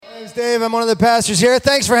name's Dave. I'm one of the pastors here.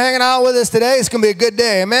 Thanks for hanging out with us today. It's going to be a good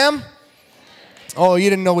day. Amen? Oh, you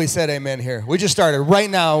didn't know we said amen here. We just started. Right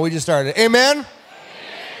now, we just started. Amen?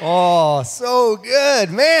 Oh, so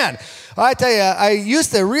good. Man, I tell you, I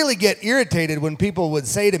used to really get irritated when people would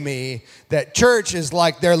say to me that church is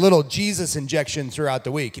like their little Jesus injection throughout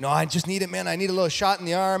the week. You know, I just need it, man. I need a little shot in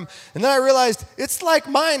the arm. And then I realized it's like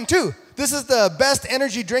mine, too. This is the best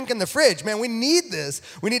energy drink in the fridge. Man, we need this.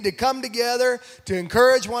 We need to come together to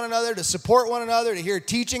encourage one another, to support one another, to hear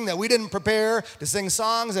teaching that we didn't prepare, to sing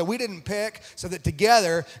songs that we didn't pick, so that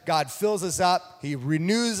together God fills us up, He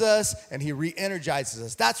renews us, and He re-energizes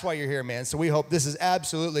us. That's why you're here, man. So we hope this is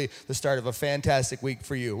absolutely the start of a fantastic week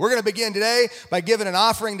for you. We're going to begin today by giving an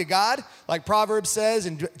offering to God, like Proverbs says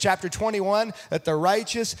in chapter 21, that the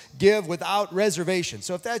righteous give without reservation.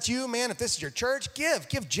 So if that's you, man, if this is your church,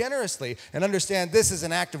 give generously. And understand this is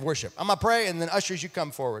an act of worship. I'm going to pray, and then ushers, you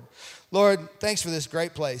come forward. Lord, thanks for this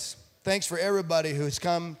great place. Thanks for everybody who's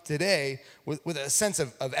come today with a sense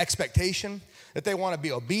of expectation, that they want to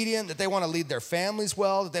be obedient, that they want to lead their families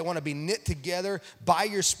well, that they want to be knit together by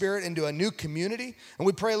your Spirit into a new community. And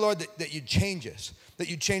we pray, Lord, that you'd change us, that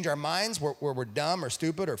you'd change our minds where we're dumb or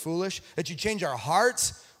stupid or foolish, that you'd change our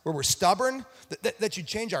hearts where we're stubborn, that you'd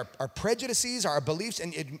change our prejudices, our beliefs,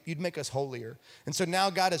 and you'd make us holier. And so now,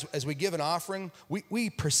 God, as we give an offering, we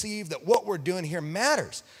perceive that what we're doing here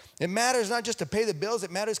matters. It matters not just to pay the bills. It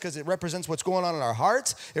matters because it represents what's going on in our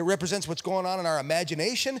hearts. It represents what's going on in our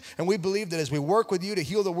imagination. And we believe that as we work with you to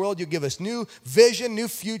heal the world, you'll give us new vision, new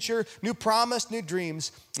future, new promise, new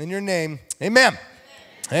dreams. In your name, amen.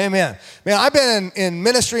 Amen. Man, I've been in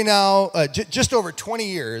ministry now just over 20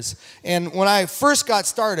 years, and when I first got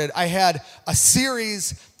started, I had a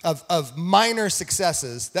series of minor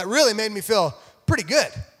successes that really made me feel pretty good.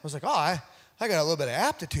 I was like, I got a little bit of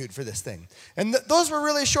aptitude for this thing. And those were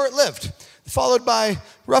really short-lived, followed by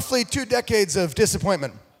roughly 2 decades of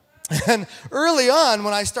disappointment. And early on,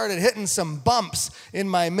 when I started hitting some bumps in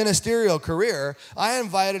my ministerial career, I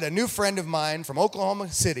invited a new friend of mine from Oklahoma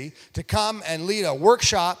City to come and lead a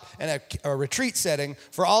workshop and a retreat setting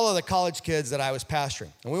for all of the college kids that I was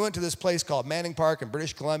pastoring. And we went to this place called Manning Park in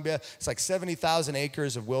British Columbia. It's like 70,000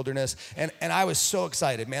 acres of wilderness. And I was so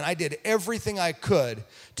excited, man. I did everything I could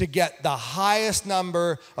to get the highest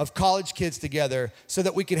number of college kids together so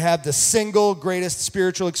that we could have the single greatest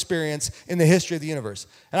spiritual experience in the history of the universe.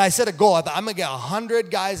 And I set a goal. I thought, I'm going to get 100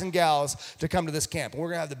 guys and gals to come to this camp. And we're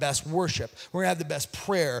going to have the best worship. We're going to have the best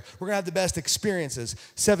prayer. We're going to have the best experiences.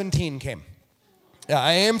 17 came. Yeah,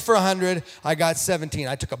 I aimed for 100. I got 17.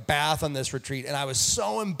 I took a bath on this retreat, and I was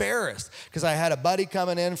so embarrassed because I had a buddy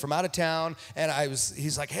coming in from out of town, and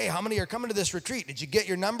he's like, hey, how many are coming to this retreat? Did you get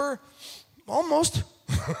your number? Almost.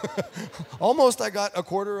 Almost I got a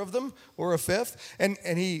quarter of them or a fifth. And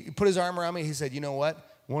he put his arm around me. He said, you know what?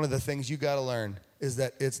 One of the things you got to learn is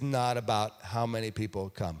that it's not about how many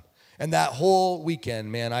people come. And that whole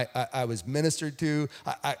weekend, man, I was ministered to.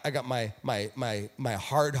 I got my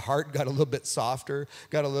hard heart got a little bit softer,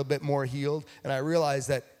 got a little bit more healed. And I realized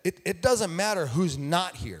that it doesn't matter who's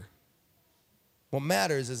not here. What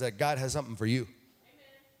matters is that God has something for you.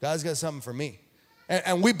 God's got something for me.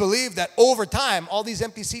 And we believe that over time, all these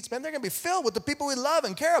empty seats, man, they're going to be filled with the people we love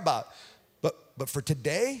and care about. But for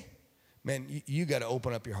today, man, you got to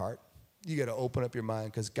open up your heart. You got to open up your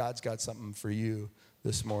mind because God's got something for you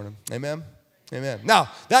this morning. Amen? Amen. Now,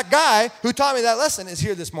 that guy who taught me that lesson is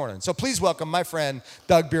here this morning. So please welcome my friend,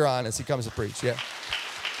 Doug Buron, as he comes to preach. Yeah.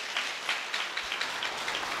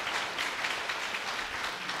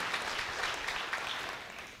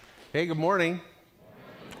 Hey, good morning.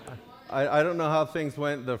 I don't know how things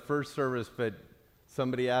went the first service, but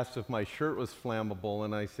somebody asked if my shirt was flammable,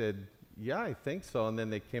 and I said, yeah, I think so. And then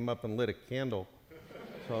they came up and lit a candle.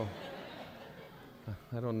 So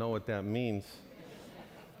I don't know what that means.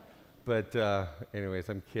 But anyways,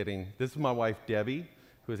 I'm kidding. This is my wife, Debbie,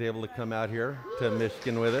 who was able to come out here to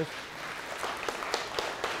Michigan with us.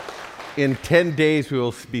 In 10 days, we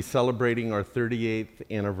will be celebrating our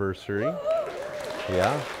 38th anniversary.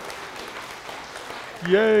 Yeah.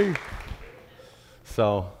 Yay.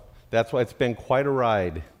 So that's why it's been quite a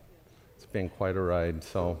ride. It's been quite a ride.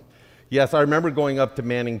 So yes, I remember going up to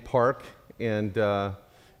Manning Park, and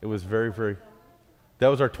it was very, very, that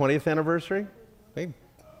was our 20th anniversary? Hey,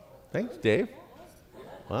 thanks, Dave.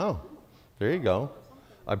 Wow, there you go.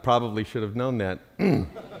 I probably should have known that.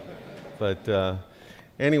 But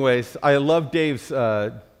anyways, I love Dave's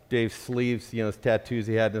sleeves, his tattoos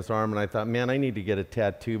he had in his arm, and I thought, man, I need to get a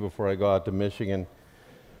tattoo before I go out to Michigan.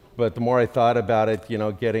 But the more I thought about it,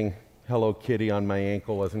 getting Hello Kitty on my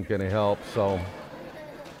ankle wasn't going to help. So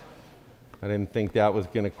I didn't think that was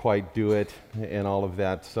going to quite do it and all of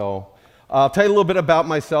that. So I'll tell you a little bit about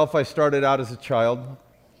myself. I started out as a child.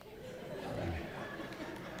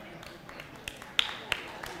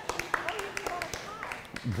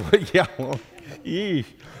 Yeah, well, yeesh.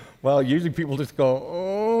 Well, usually people just go,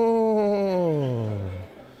 oh,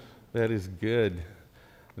 that is good.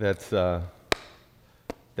 That's our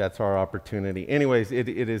opportunity. Anyways, it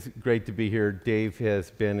is great to be here. Dave has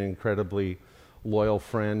been an incredibly loyal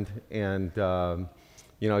friend, and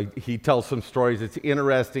he tells some stories. It's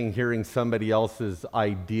interesting hearing somebody else's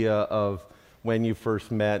idea of when you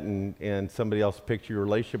first met and somebody else picture your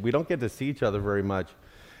relationship. We don't get to see each other very much,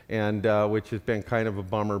 and which has been kind of a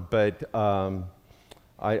bummer, but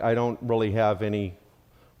I don't really have any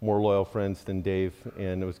more loyal friends than Dave,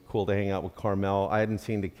 and it was cool to hang out with Carmel. I hadn't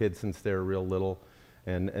seen the kids since they were real little,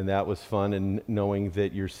 and that was fun, and knowing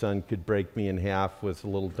that your son could break me in half was a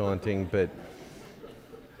little daunting, but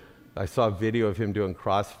I saw a video of him doing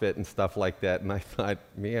CrossFit and stuff like that, and I thought,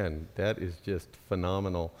 man, that is just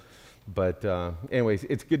phenomenal. But anyways,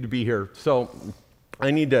 it's good to be here. So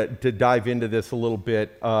I need to dive into this a little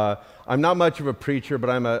bit. I'm not much of a preacher, but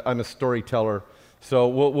I'm a storyteller. So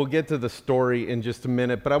we'll get to the story in just a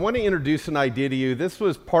minute. But I want to introduce an idea to you. This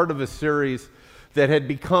was part of a series that had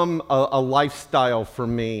become a lifestyle for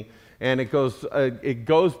me. And it goes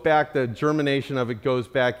back, the germination of it goes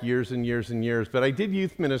back years and years and years. But I did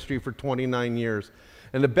youth ministry for 29 years.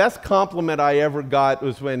 And the best compliment I ever got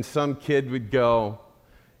was when some kid would go,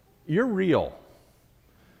 "You're real."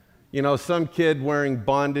 You know, some kid wearing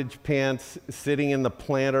bondage pants, sitting in the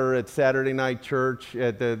planter at Saturday night church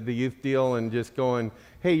at the youth deal and just going,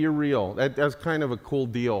 "Hey, you're real." That's kind of a cool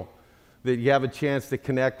deal, that you have a chance to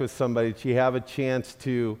connect with somebody, that you have a chance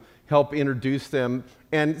to help introduce them.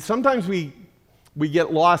 And sometimes we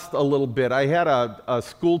get lost a little bit. I had a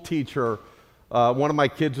school teacher, one of my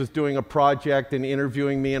kids was doing a project and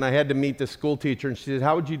interviewing me, and I had to meet the school teacher, and she said,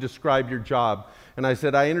 "How would you describe your job?" And I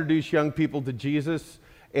said, "I introduce young people to Jesus,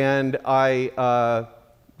 and I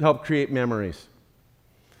help create memories."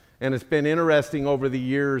 And it's been interesting over the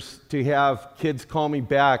years to have kids call me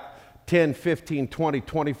back 10, 15, 20,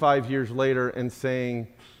 25 years later and saying,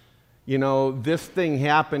 "You know, this thing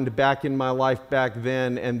happened back in my life back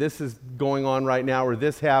then, and this is going on right now, or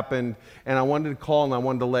this happened, and I wanted to call and I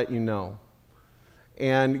wanted to let you know."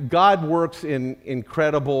 And God works in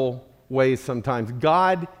incredible ways sometimes.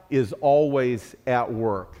 God is always at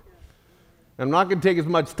work. I'm not going to take as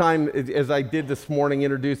much time as I did this morning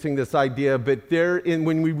introducing this idea, but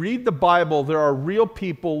when we read the Bible, there are real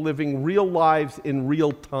people living real lives in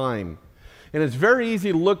real time. And it's very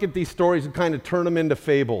easy to look at these stories and kind of turn them into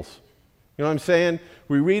fables. You know what I'm saying?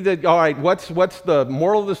 We read that, all right, what's the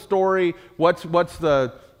moral of the story? What's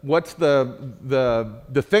the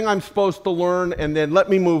thing I'm supposed to learn? And then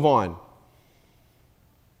let me move on.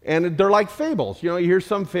 And they're like fables. You know, you hear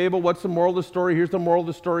some fable, what's the moral of the story? Here's the moral of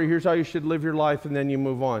the story. Here's how you should live your life, and then you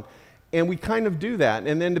move on. And we kind of do that.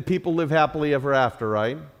 And then the people live happily ever after,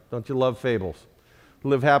 right? Don't you love fables?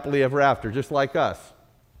 Live happily ever after, just like us.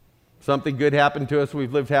 Something good happened to us,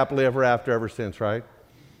 we've lived happily ever after ever since, right?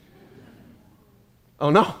 Oh,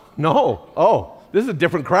 no. Oh, this is a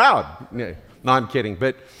different crowd. No, I'm kidding.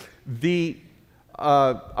 But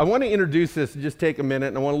I want to introduce this and just take a minute,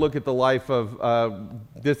 and I want to look at the life of,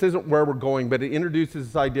 this isn't where we're going, but it introduces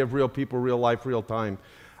this idea of real people, real life, real time.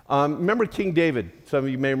 Remember King David? Some of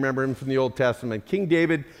you may remember him from the Old Testament. King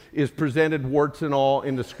David is presented warts and all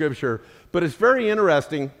in the Scripture, but it's very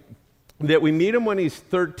interesting that we meet him when he's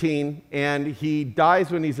 13, and he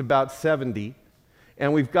dies when he's about 70,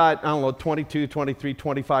 and we've got, 22, 23,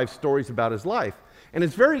 25 stories about his life. And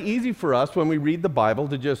it's very easy for us when we read the Bible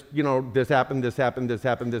to just, this happened, this happened, this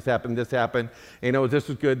happened, this happened, this happened. This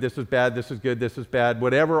was good, this was bad, this was good, this was bad,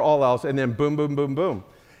 whatever, all else, and then boom, boom, boom, boom.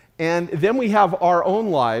 And then we have our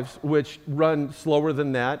own lives, which run slower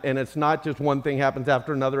than that, and it's not just one thing happens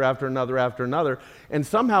after another, after another, after another. And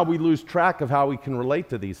somehow we lose track of how we can relate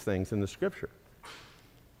to these things in the Scripture.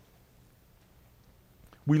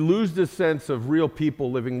 We lose this sense of real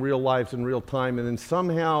people living real lives in real time, and then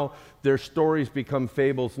somehow their stories become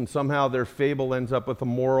fables, and somehow their fable ends up with a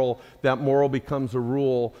moral. That moral becomes a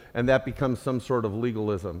rule, and that becomes some sort of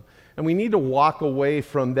legalism. And we need to walk away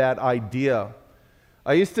from that idea.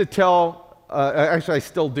 I used to tell, actually I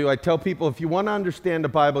still do, I tell people if you want to understand the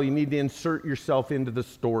Bible, you need to insert yourself into the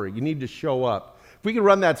story. You need to show up. If we could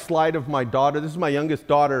run that slide of my daughter. This is my youngest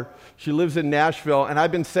daughter. She lives in Nashville, and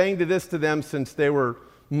I've been saying this to them since they were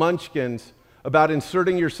munchkins about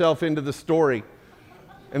inserting yourself into the story.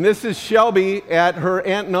 And this is Shelby at her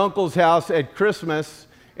aunt and uncle's house at Christmas,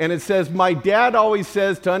 And it says, my dad always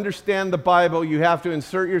says to understand the Bible, you have to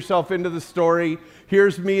insert yourself into the story.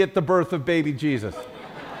 Here's me at the birth of baby Jesus.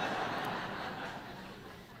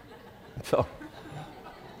 So,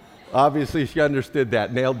 obviously she understood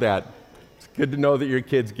that, nailed that. It's good to know that your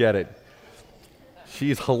kids get it.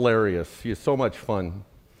 She's hilarious. She is so much fun.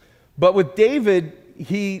 But with David,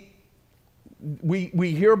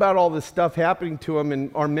 we hear about all this stuff happening to him,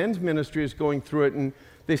 and our men's ministry is going through it, and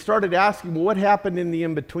they started asking, well, what happened in the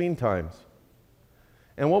in-between times?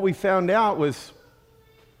 And what we found out was,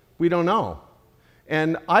 we don't know.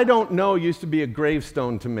 And I don't know used to be a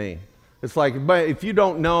gravestone to me. It's like, if you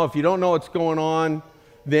don't know what's going on,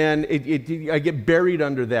 then I get buried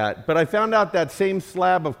under that. But I found out that same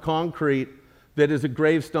slab of concrete that is a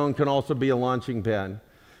gravestone can also be a launching pad.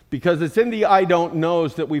 Because it's in the I don't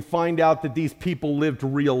knows that we find out that these people lived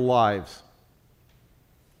real lives.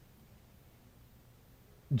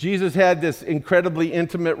 Jesus had this incredibly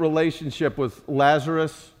intimate relationship with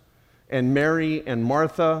Lazarus and Mary and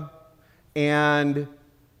Martha. And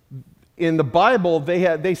in the Bible,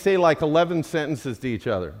 they say like 11 sentences to each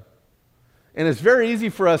other. And it's very easy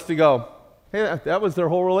for us to go, hey, that was their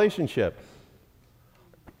whole relationship.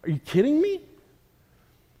 Are you kidding me?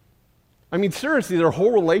 I mean, seriously, their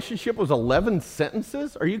whole relationship was 11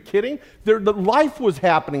 sentences? Are you kidding? The life was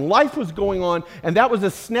happening, life was going on, and that was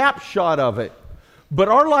a snapshot of it. But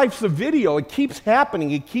our life's a video. It keeps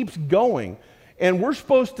happening. It keeps going. And we're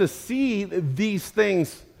supposed to see these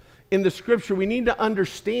things in the Scripture. We need to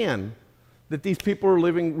understand that these people are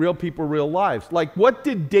living real people, real lives. Like, what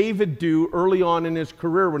did David do early on in his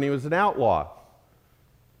career when he was an outlaw?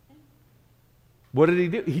 What did he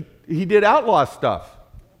do? He did outlaw stuff,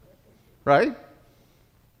 right?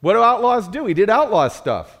 What do outlaws do? He did outlaw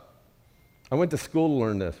stuff. I went to school to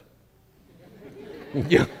learn this.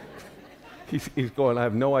 Yeah. He's going, I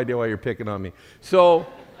have no idea why you're picking on me. So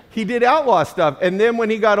he did outlaw stuff. And then when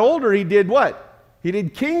he got older, he did what? He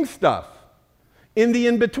did king stuff. In the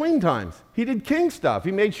in-between times, he did king stuff.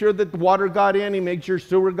 He made sure that the water got in. He made sure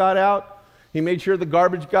sewer got out. He made sure the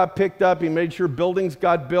garbage got picked up. He made sure buildings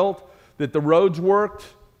got built, that the roads worked.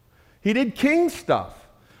 He did king stuff.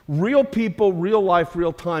 Real people, real life,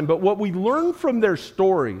 real time. But what we learn from their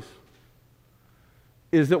stories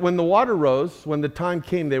is that when the water rose, when the time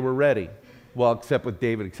came, they were ready. Well, except with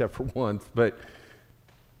David, except for once. But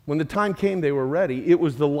when the time came, they were ready. It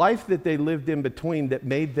was the life that they lived in between that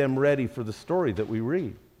made them ready for the story that we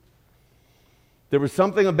read. There was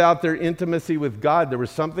something about their intimacy with God. There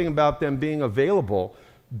was something about them being available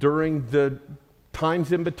during the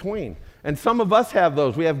times in between. And some of us have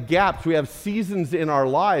those. We have gaps. We have seasons in our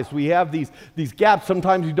lives. We have these gaps.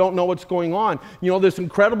 Sometimes you don't know what's going on. You know, this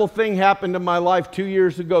incredible thing happened in my life 2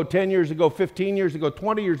 years ago, 10 years ago, 15 years ago,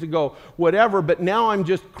 20 years ago, whatever, but now I'm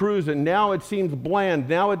just cruising. Now it seems bland.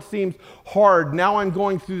 Now it seems hard. Now I'm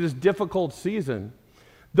going through this difficult season.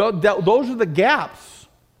 Those are the gaps.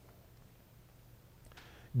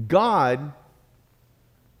 God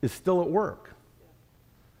is still at work.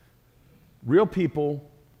 Real people,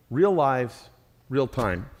 real lives, real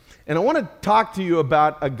time. And I want to talk to you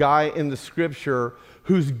about a guy in the Scripture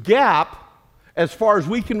whose gap, as far as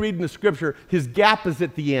we can read in the Scripture, his gap is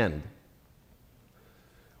at the end,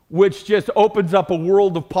 which just opens up a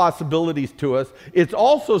world of possibilities to us. It's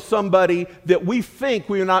also somebody that we think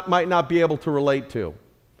we might not be able to relate to.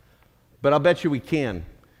 But I'll bet you we can.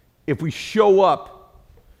 If we show up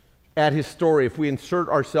at his story, if we insert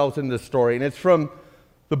ourselves in this story. And it's from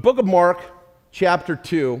the book of Mark, chapter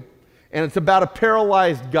 2, and it's about a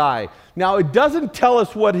paralyzed guy. Now, it doesn't tell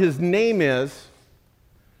us what his name is,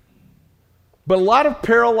 but a lot of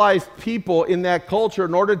paralyzed people in that culture,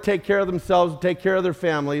 in order to take care of themselves and take care of their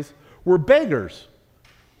families, were beggars.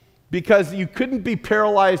 Because you couldn't be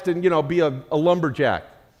paralyzed and, be a lumberjack.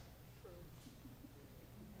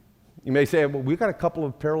 You may say, well, we've got a couple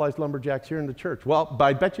of paralyzed lumberjacks here in the church. Well, but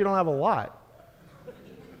I bet you don't have a lot.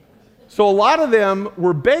 So a lot of them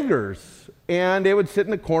were beggars, and they would sit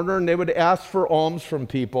in the corner and they would ask for alms from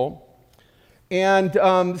people.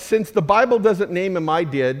 And since the Bible doesn't name him, I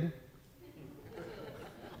did.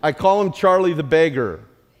 I call him Charlie the Beggar.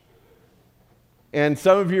 And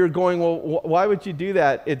some of you are going, well, why would you do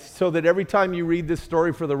that? It's so that every time you read this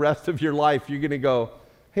story for the rest of your life, you're going to go,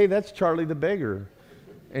 hey, that's Charlie the Beggar.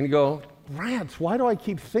 And you go, rats, why do I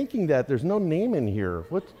keep thinking that? There's no name in here.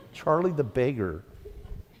 What's Charlie the Beggar?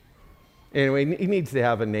 Anyway, he needs to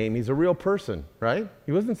have a name. He's a real person, right?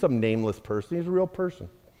 He wasn't some nameless person. He's a real person.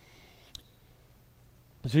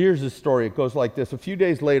 So here's his story. It goes like this. A few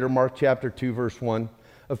days later, Mark chapter 2, verse 1.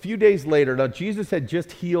 A few days later, now Jesus had just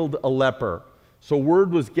healed a leper. So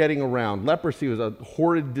word was getting around. Leprosy was a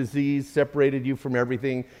horrid disease, separated you from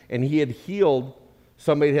everything, and he had healed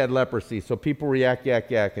somebody that had leprosy. So people were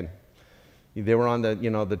yakking. They were on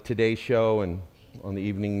the Today Show and on the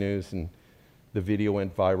evening news, and the video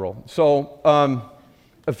went viral. So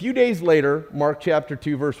a few days later, Mark chapter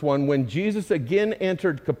 2, verse 1, when Jesus again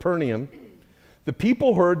entered Capernaum, the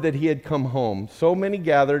people heard that he had come home. So many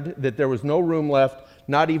gathered that there was no room left,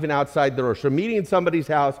 not even outside the door. So meeting in somebody's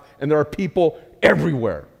house, and there are people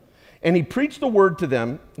everywhere. And he preached the word to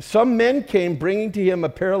them. Some men came bringing to him a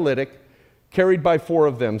paralytic, carried by 4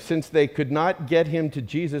 of them. Since they could not get him to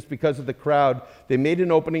Jesus because of the crowd, they made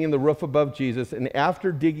an opening in the roof above Jesus, and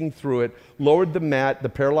after digging through it, lowered the mat the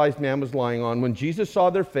paralyzed man was lying on. When Jesus saw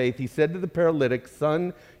their faith, he said to the paralytic,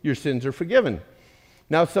 "Son, your sins are forgiven."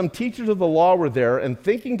 Now some teachers of the law were there, and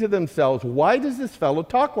thinking to themselves, "Why does this fellow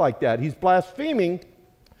talk like that? He's blaspheming.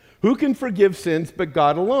 Who can forgive sins but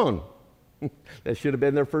God alone?" That should have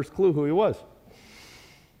been their first clue who he was.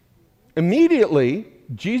 Immediately,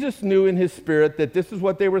 Jesus knew in his spirit that this is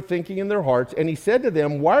what they were thinking in their hearts, and he said to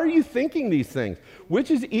them, "Why are you thinking these things?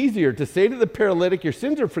 Which is easier, to say to the paralytic, 'Your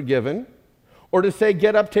sins are forgiven,' or to say,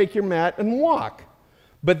 'Get up, take your mat, and walk'?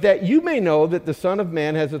 But that you may know that the Son of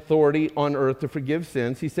Man has authority on earth to forgive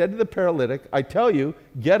sins," he said to the paralytic, "I tell you,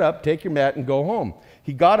 get up, take your mat, and go home."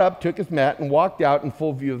 He got up, took his mat, and walked out in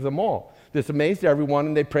full view of them all. This amazed everyone,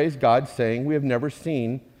 and they praised God, saying, "We have never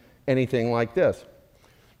seen anything like this."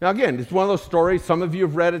 Now again, it's one of those stories. Some of you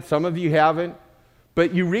have read it, some of you haven't.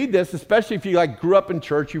 But you read this, especially if you grew up in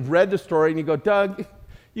church, you've read the story, and you go, "Doug,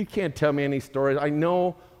 you can't tell me any stories. I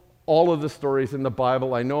know all of the stories in the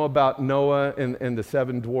Bible. I know about Noah and the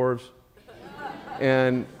 7 dwarves.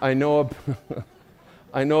 And I know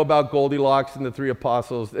about Goldilocks and the 3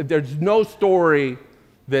 apostles. There's no story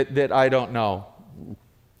that I don't know."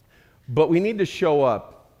 But we need to show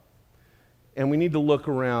up, and we need to look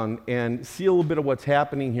around and see a little bit of what's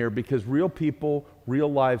happening here, because real people,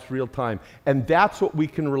 real lives, real time. And that's what we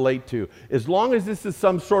can relate to. As long as this is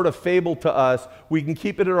some sort of fable to us, we can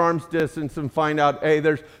keep it at arm's distance and find out, hey,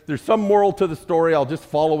 there's some moral to the story. I'll just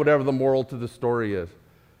follow whatever the moral to the story is.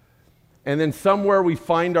 And then somewhere we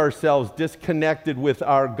find ourselves disconnected with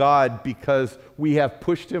our God because we have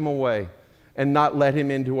pushed him away and not let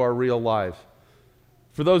him into our real lives.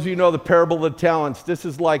 For those of you who know the parable of the talents, this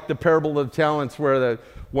is like the parable of the talents, where the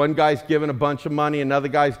one guy's given a bunch of money, another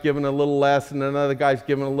guy's given a little less, and another guy's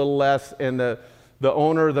given a little less, and the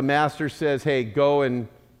owner, the master says, "Hey, go and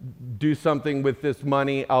do something with this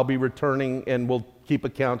money. I'll be returning, and we'll keep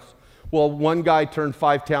accounts." Well, one guy turned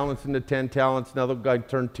 5 talents into 10 talents, another guy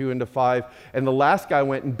turned 2 into 5, and the last guy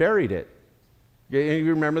went and buried it. Any of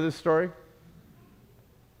you remember this story?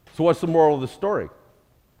 So what's the moral of the story?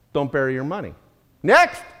 Don't bury your money.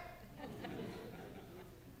 Next!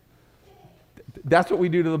 That's what we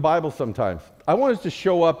do to the Bible sometimes. I want us to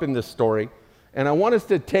show up in this story, and I want us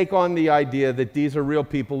to take on the idea that these are real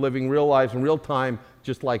people living real lives in real time,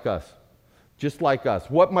 just like us. Just like us.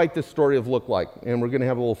 What might this story have looked like? And we're going to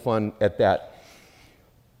have a little fun at that.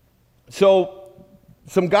 So,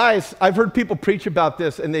 some guys, I've heard people preach about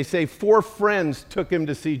this, and they say 4 friends took him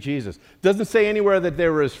to see Jesus. Doesn't say anywhere that they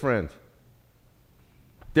were his friends.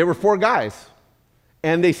 They were 4 guys.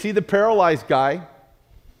 And they see the paralyzed guy,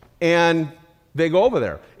 and they go over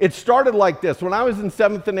there. It started like this. When I was in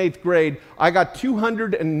 7th and 8th grade, I got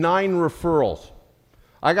 209 referrals.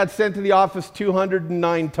 I got sent to the office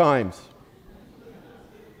 209 times.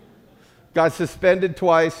 Got suspended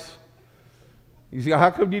twice. You see, how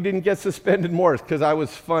come you didn't get suspended more? It's because I was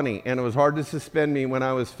funny, and it was hard to suspend me when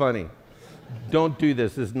I was funny. Don't do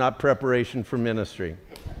this. This is not preparation for ministry.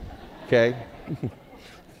 Okay?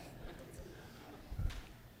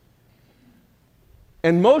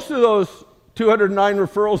 And most of those 209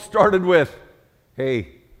 referrals started with, "Hey,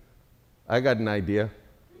 I got an idea."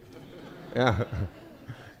 Yeah.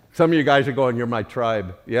 Some of you guys are going, "You're my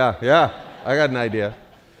tribe." Yeah, I got an idea.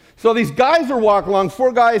 So these guys are walking along.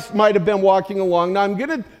 4 guys might have been walking along. Now I'm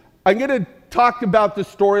gonna talk about the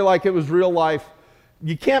story like it was real life.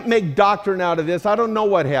 You can't make doctrine out of this. I don't know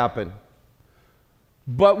what happened.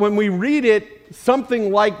 But when we read it,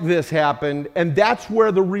 something like this happened, and that's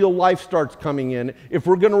where the real life starts coming in if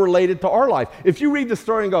we're going to relate it to our life. If you read the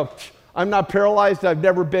story and go, "I'm not paralyzed, I've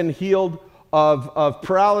never been healed of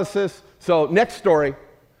paralysis," so next story.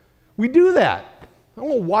 We do that. I don't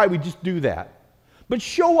know why, we just do that. But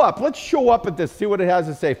show up. Let's show up at this, see what it has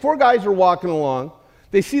to say. 4 guys are walking along.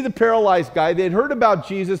 They see the paralyzed guy. They'd heard about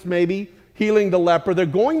Jesus maybe healing the leper. They're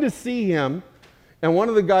going to see him, and one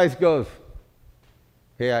of the guys goes,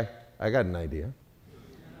 "Hey, I got an idea.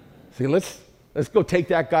 See, let's go take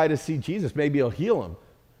that guy to see Jesus. Maybe he'll heal him."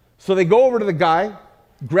 So they go over to the guy,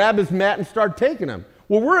 grab his mat, and start taking him.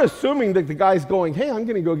 Well, we're assuming that the guy's going, hey, I'm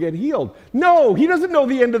going to go get healed. No, he doesn't know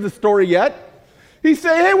the end of the story yet. He's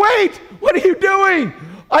saying, hey, wait, what are you doing?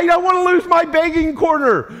 I don't want to lose my begging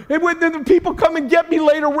corner. And when the people come and get me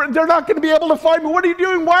later, they're not going to be able to find me. What are you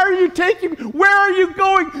doing? Why are you taking me? Where are you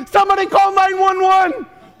going? Somebody call 911.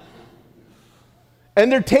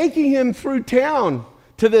 And they're taking him through town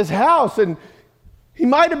to this house, and he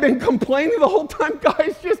might have been complaining the whole time,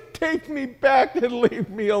 guys, just take me back and leave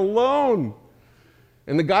me alone.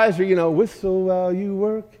 And the guys are, whistle while you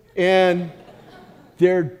work. And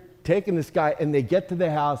they're taking this guy, and they get to the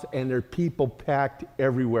house, and there are people packed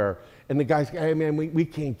everywhere. And the guy's going, hey, man, we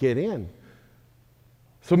can't get in.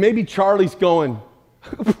 So maybe Charlie's going,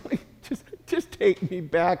 just take me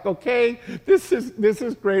back, okay? This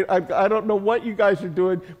is great. I don't know what you guys are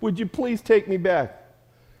doing. Would you please take me back?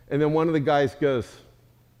 And then one of the guys goes,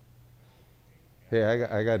 hey,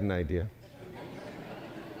 I got an idea.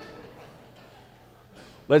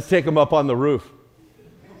 Let's take him up on the roof.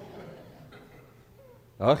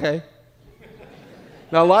 Okay.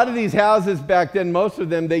 Now, a lot of these houses back then, most of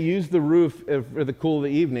them, they used the roof for the cool of the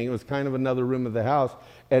evening. It was kind of another room of the house.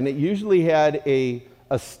 And it usually had a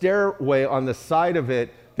stairway on the side of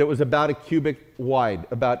it that was about a cubic wide,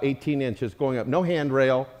 about 18 inches going up. No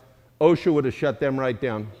handrail. OSHA would have shut them right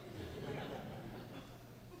down.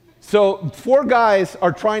 So 4 guys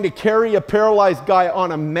are trying to carry a paralyzed guy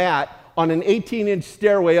on a mat on an 18-inch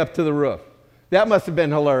stairway up to the roof. That must have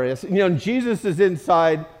been hilarious. Jesus is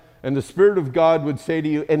inside, and the Spirit of God would say to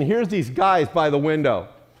you, and here's these guys by the window,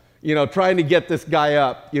 trying to get this guy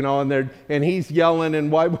up, and he's yelling,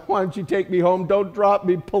 and why don't you take me home? Don't drop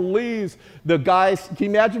me, please. The guys, can you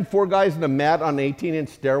imagine 4 guys in a mat on an 18-inch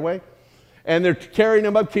stairway? And they're carrying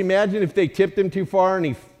him up. Can you imagine if they tipped him too far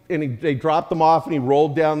and they dropped him off and he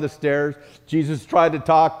rolled down the stairs? Jesus tried to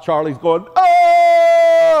talk. Charlie's going,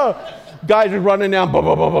 ah! Guys are running down, bum,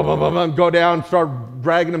 bum, bum, bum, bum, bum, go down, start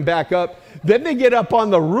dragging him back up. Then they get up on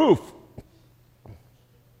the roof.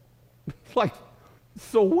 It's like,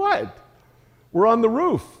 so what? We're on the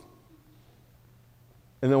roof.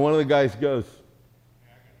 And then one of the guys goes,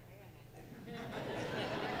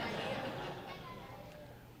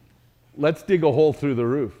 let's dig a hole through the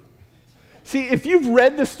roof. See, if you've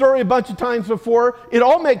read this story a bunch of times before, it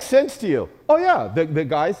all makes sense to you. Oh yeah, the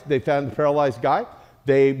guys, they found the paralyzed guy.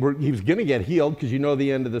 He was going to get healed because you know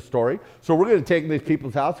the end of the story. So we're going to take him to these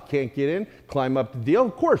people's house, can't get in, climb up the deal.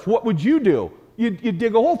 Of course, what would you do? You'd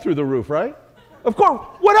dig a hole through the roof, right? Of course.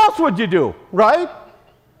 What else would you do, right?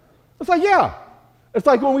 It's like, yeah. It's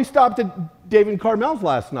like when we stopped at Dave and Carmel's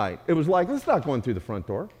last night. It was like, let's not go in through the front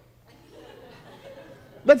door.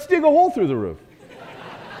 Let's dig a hole through the roof.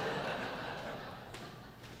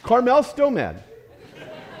 Carmel's still mad.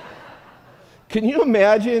 Can you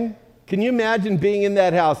imagine being in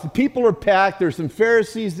that house? The people are packed. There's some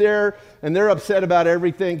Pharisees there, and they're upset about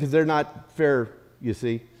everything because they're not fair, you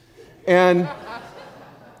see. And,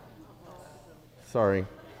 sorry.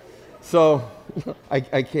 So,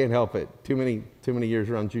 I can't help it. Too many years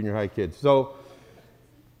around junior high kids. So,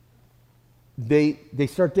 they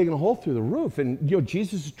start digging a hole through the roof, and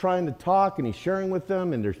Jesus is trying to talk, and he's sharing with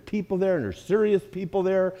them, and there's people there, and there's serious people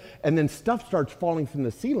there, and then stuff starts falling from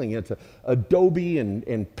the ceiling. It's adobe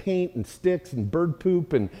and paint and sticks and bird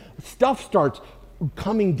poop, and stuff starts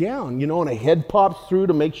coming down, and a head pops through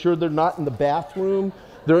to make sure they're not in the bathroom,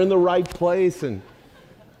 they're in the right place, and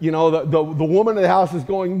the woman in the house is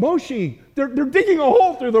going, Moshe, they're digging a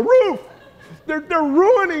hole through the roof. They're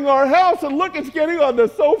ruining our house, and look, it's getting on the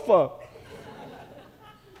sofa.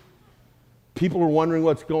 People are wondering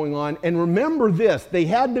what's going on. And remember this, they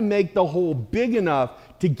had to make the hole big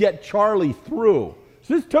enough to get Charlie through.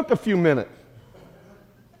 So this took a few minutes.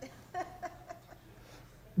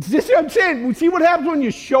 See what I'm saying? See what happens when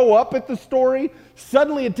you show up at the story?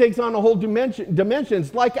 Suddenly it takes on a whole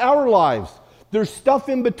dimensions, like our lives. There's stuff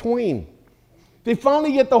in between. They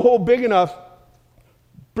finally get the hole big enough,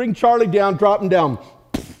 bring Charlie down, drop him down.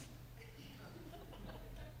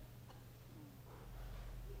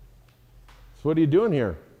 So what are you doing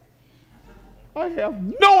here? I have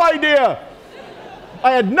no idea.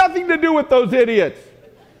 I had nothing to do with those idiots.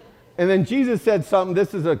 And then Jesus said something.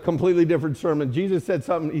 This is a completely different sermon. Jesus said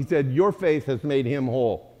something. He said, your faith has made him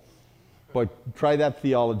whole. But try that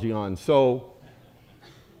theology on. So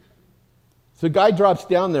the guy drops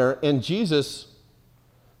down there, and Jesus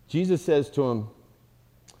says to him,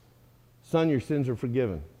 son, your sins are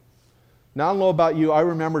forgiven. Now, I don't know about you. I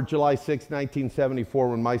remember July 6,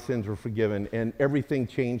 1974, when my sins were forgiven, and everything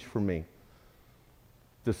changed for me.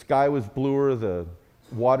 The sky was bluer, the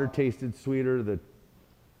water tasted sweeter, the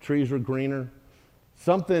trees were greener.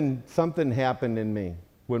 Something happened in me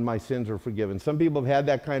when my sins were forgiven. Some people have had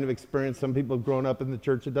that kind of experience. Some people have grown up in the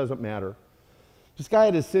church. It doesn't matter. This guy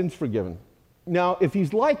had his sins forgiven. Now, if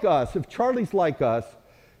he's like us, if Charlie's like us,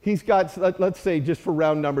 he's got, let's say, just for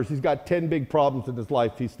round numbers, he's got 10 big problems in his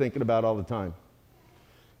life he's thinking about all the time.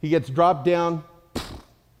 He gets dropped down.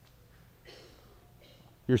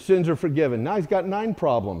 Your sins are forgiven. Now he's got 9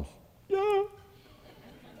 problems. Yeah.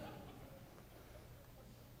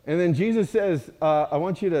 And then Jesus says, I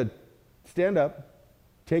want you to stand up,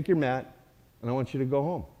 take your mat, and I want you to go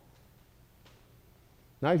home.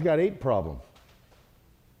 Now he's got 8 problems.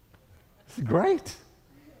 This is great.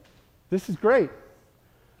 This is great.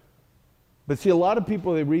 But see, a lot of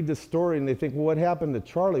people, they read this story and they think, well, what happened to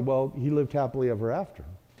Charlie? Well, he lived happily ever after.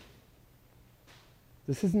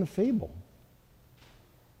 This isn't a fable.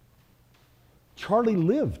 Charlie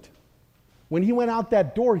lived. When he went out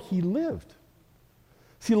that door, he lived.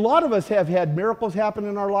 See, a lot of us have had miracles happen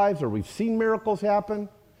in our lives, or we've seen miracles happen,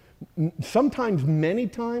 sometimes many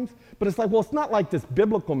times, but it's like, well, it's not like this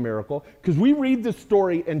biblical miracle, because we read this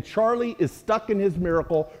story and Charlie is stuck in his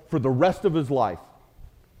miracle for the rest of his life.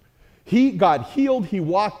 He got healed, he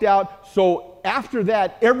walked out, so after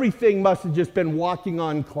that, everything must have just been walking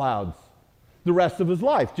on clouds the rest of his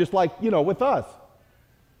life, just like, with us.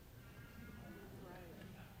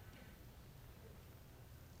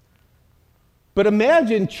 But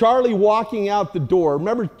imagine Charlie walking out the door.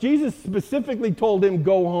 Remember, Jesus specifically told him,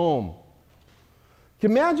 go home.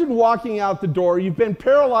 Imagine walking out the door. You've been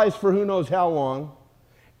paralyzed for who knows how long.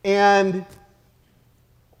 And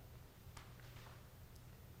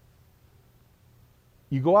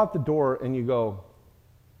you go out the door and you go,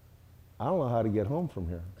 I don't know how to get home from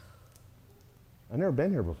here. I've never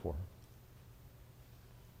been here before.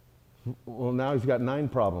 Well, now he's got 9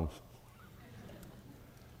 problems.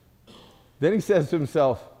 Then he says to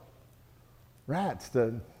himself, rats,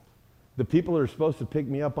 the people that are supposed to pick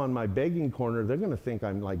me up on my begging corner, they're going to think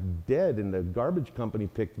I'm like dead, and the garbage company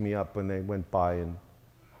picked me up when they went by, and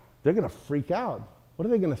they're going to freak out. What are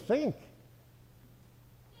they going to think?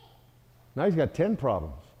 Now he's got 10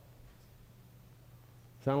 problems.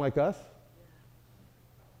 Sound like us?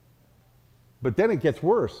 But then it gets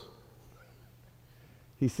worse.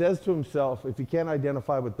 He says to himself, if he can't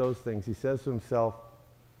identify with those things, he says to himself,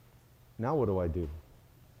 now what do I do?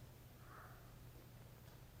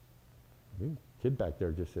 The kid back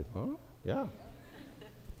there just said, huh? Yeah.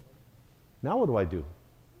 Now what do I do?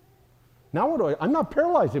 Now what do I, I'm not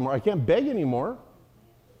paralyzed anymore. I can't beg anymore.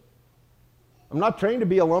 I'm not trained to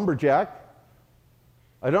be a lumberjack.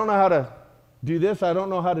 I don't know how to do this. I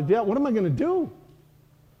don't know how to do that. What am I going to do?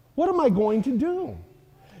 What am I going to do?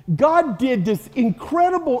 God did this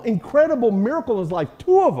incredible, incredible miracle in his life,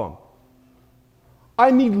 2 of them. I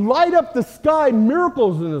mean, light up the sky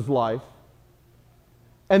miracles in his life.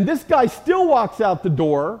 And this guy still walks out the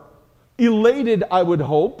door, elated, I would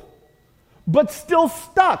hope, but still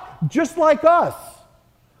stuck, just like us.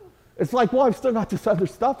 It's like, well, I've still got this other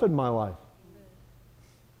stuff in my life.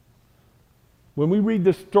 When we read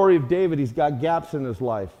the story of David, he's got gaps in his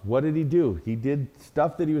life. What did he do? He did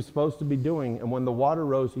stuff that he was supposed to be doing, and when the water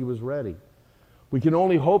rose, he was ready. We can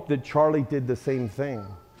only hope that Charlie did the same thing.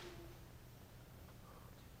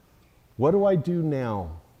 What do I do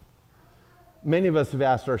now? Many of us have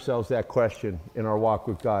asked ourselves that question in our walk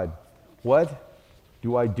with God. What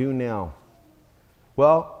do I do now?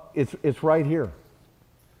 Well, it's right here.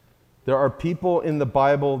 There are people in the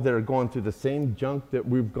Bible that are going through the same junk that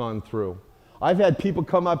we've gone through. I've had people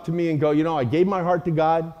come up to me and go, I gave my heart to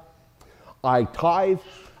God. I tithe.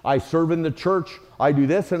 I serve in the church. I do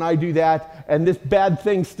this and I do that. And this bad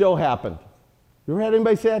thing still happened. You ever had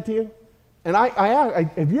anybody say that to you? And I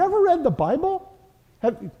have you ever read the Bible?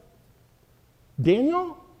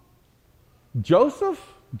 Daniel? Joseph?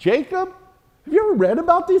 Jacob? Have you ever read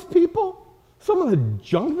about these people? Some of the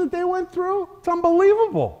junk that they went through? It's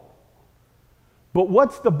unbelievable. But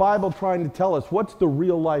what's the Bible trying to tell us? What's the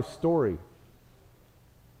real life story?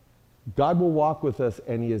 God will walk with us,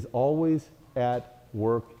 and he is always at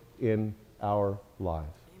work in our lives.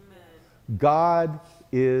 Amen. God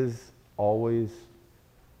is always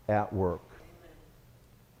at work.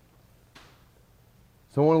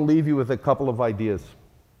 So I want to leave you with a couple of ideas.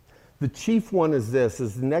 The chief one is this,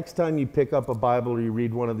 is the next time you pick up a Bible or you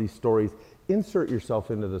read one of these stories, insert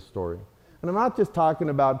yourself into the story. And I'm not just talking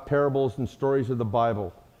about parables and stories of the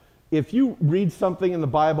Bible. If you read something in the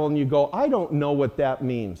Bible and you go, I don't know what that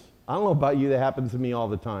means. I don't know about you, that happens to me all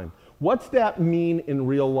the time. What's that mean in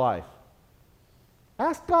real life?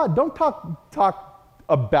 Ask God. Don't talk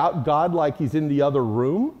about God like he's in the other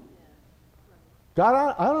room.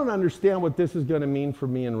 God, I don't understand what this is going to mean for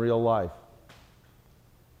me in real life.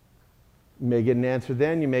 You may get an answer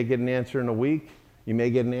then, you may get an answer in a week, you may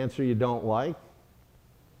get an answer you don't like,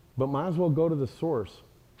 but might as well go to the source.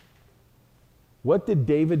 What did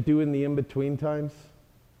David do in the in-between times?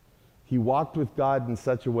 He walked with God in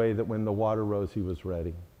such a way that when the water rose, he was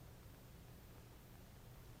ready.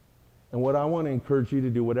 And what I want to encourage you to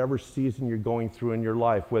do, whatever season you're going through in your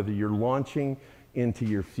life, whether you're launching into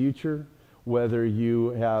your future, whether you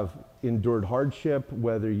have endured hardship,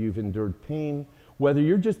 whether you've endured pain, whether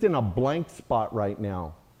you're just in a blank spot right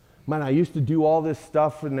now. Man, I used to do all this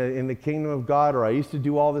stuff in the kingdom of God, or I used to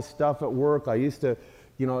do all this stuff at work. I used to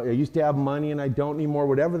have money and I don't anymore,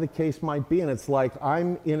 whatever the case might be. And it's like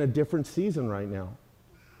I'm in a different season right now.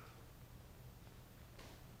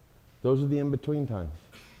 Those are the in-between times.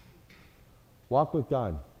 Walk with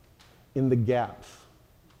God in the gaps.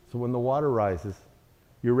 So when the water rises,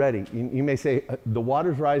 you're ready. You may say, the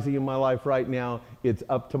water's rising in my life right now. It's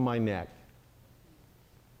up to my neck.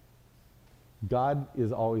 God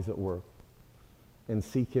is always at work. And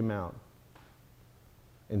seek him out.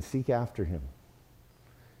 And seek after him.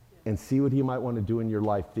 And see what he might want to do in your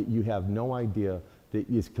life that you have no idea, that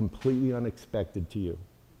is completely unexpected to you.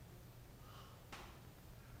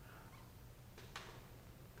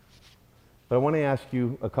 But I want to ask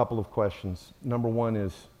you a couple of questions. Number one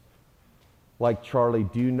is, like Charlie,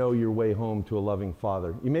 do you know your way home to a loving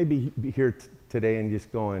Father? You may be here today and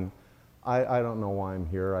just going, I don't know why I'm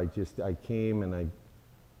here. I came and I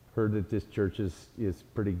heard that this church is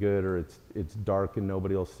pretty good, or it's dark and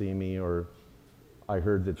nobody will see me, or I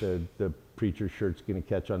heard that the preacher's shirt's going to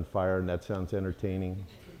catch on fire and that sounds entertaining.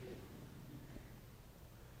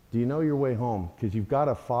 Do you know your way home? Because you've got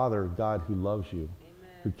a Father, God, who loves you,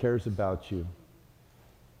 who cares about you,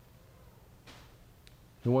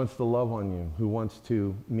 who wants to love on you, who wants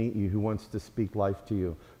to meet you, who wants to speak life to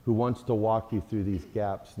you, who wants to walk you through these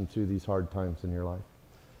gaps and through these hard times in your life.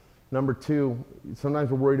 Number two,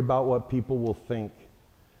 sometimes we're worried about what people will think.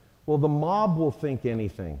 Well, the mob will think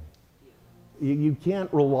anything. You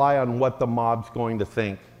can't rely on what the mob's going to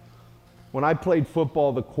think. When I played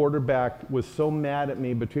football, the quarterback was so mad at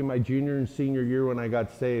me between my junior and senior year when I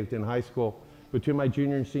got saved in high school. Between my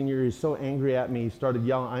junior and senior year, he was so angry at me, he started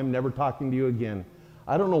yelling, "I'm never talking to you again."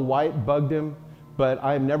 I don't know why it bugged him, but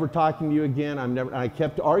I'm never talking to you again. And I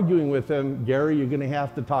kept arguing with him, "Gary, you're going to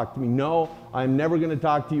have to talk to me." "No, I'm never going to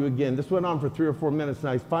talk to you again." This went on for 3 or 4 minutes, and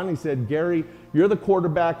I finally said, "Gary, you're the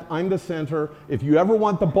quarterback, I'm the center. If you ever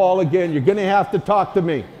want the ball again, you're going to have to talk to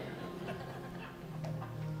me."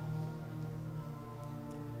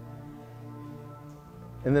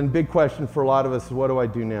 And then big question for a lot of us is, what do I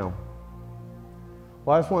do now?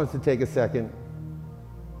 Well, I just want us to take a second.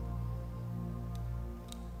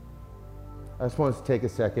 I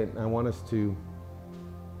want us to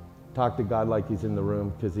talk to God like he's in the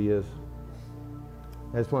room, because he is.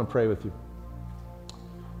 I just want to pray with you.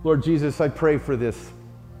 Lord Jesus, I pray for this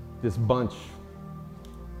bunch,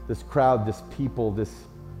 this crowd, this people, this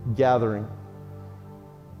gathering.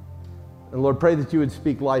 And Lord, pray that you would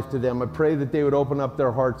speak life to them. I pray that they would open up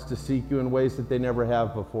their hearts to seek you in ways that they never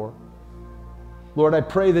have before. Lord, I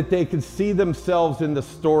pray that they could see themselves in the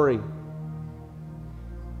story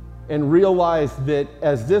and realize that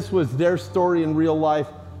as this was their story in real life,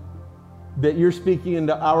 that you're speaking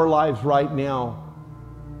into our lives right now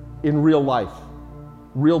in real life,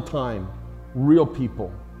 real time, real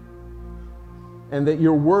people. And that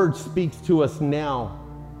your word speaks to us now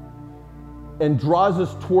and draws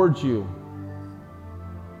us towards you.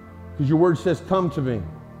 Because your word says, "Come to me.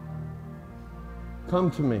 Come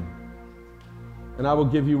to me, and I will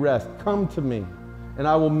give you rest. Come to me, and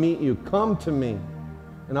I will meet you. Come to me,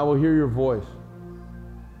 and I will hear your voice."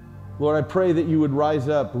 Lord, I pray that you would raise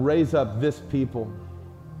up this people.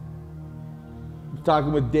 I was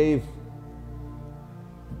talking with Dave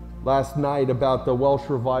last night about the Welsh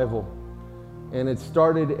revival, and it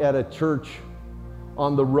started at a church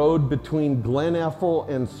on the road between Gleneffel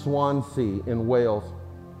and Swansea in Wales.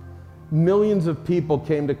 Millions of people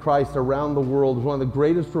came to Christ around the world. It was one of the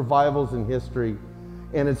greatest revivals in history,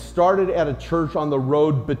 and it started at a church on the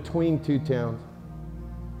road between two towns.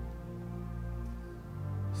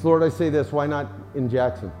 So Lord, I say this, why not in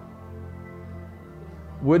Jackson?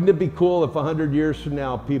 Wouldn't it be cool if 100 years from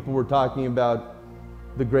now people were talking about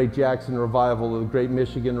the great Jackson revival, or the great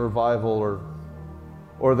Michigan revival,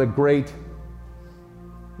 or the great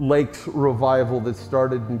Lakes revival that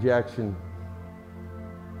started in Jackson,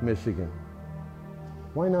 Michigan?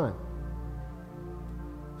 Why not?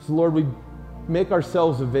 So Lord, we make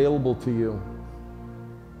ourselves available to you.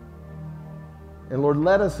 And Lord,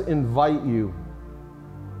 let us invite you,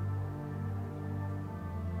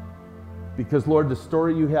 Because, Lord, the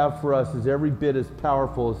story you have for us is every bit as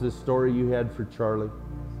powerful as this story you had for Charlie.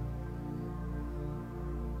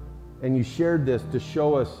 And you shared this to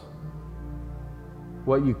show us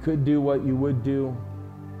what you could do, what you would do,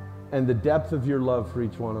 and the depth of your love for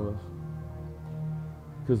each one of us.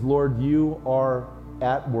 Because, Lord, you are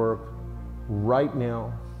at work right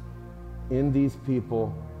now in these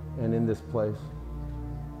people and in this place.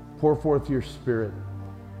 Pour forth your Spirit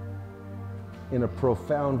in a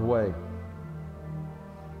profound way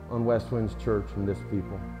on West Winds Church and this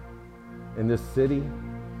people, in this city,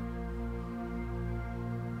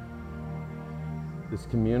 this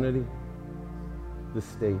community, this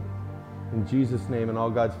state. In Jesus' name, and all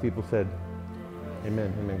God's people said,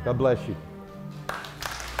 amen, amen. God bless you.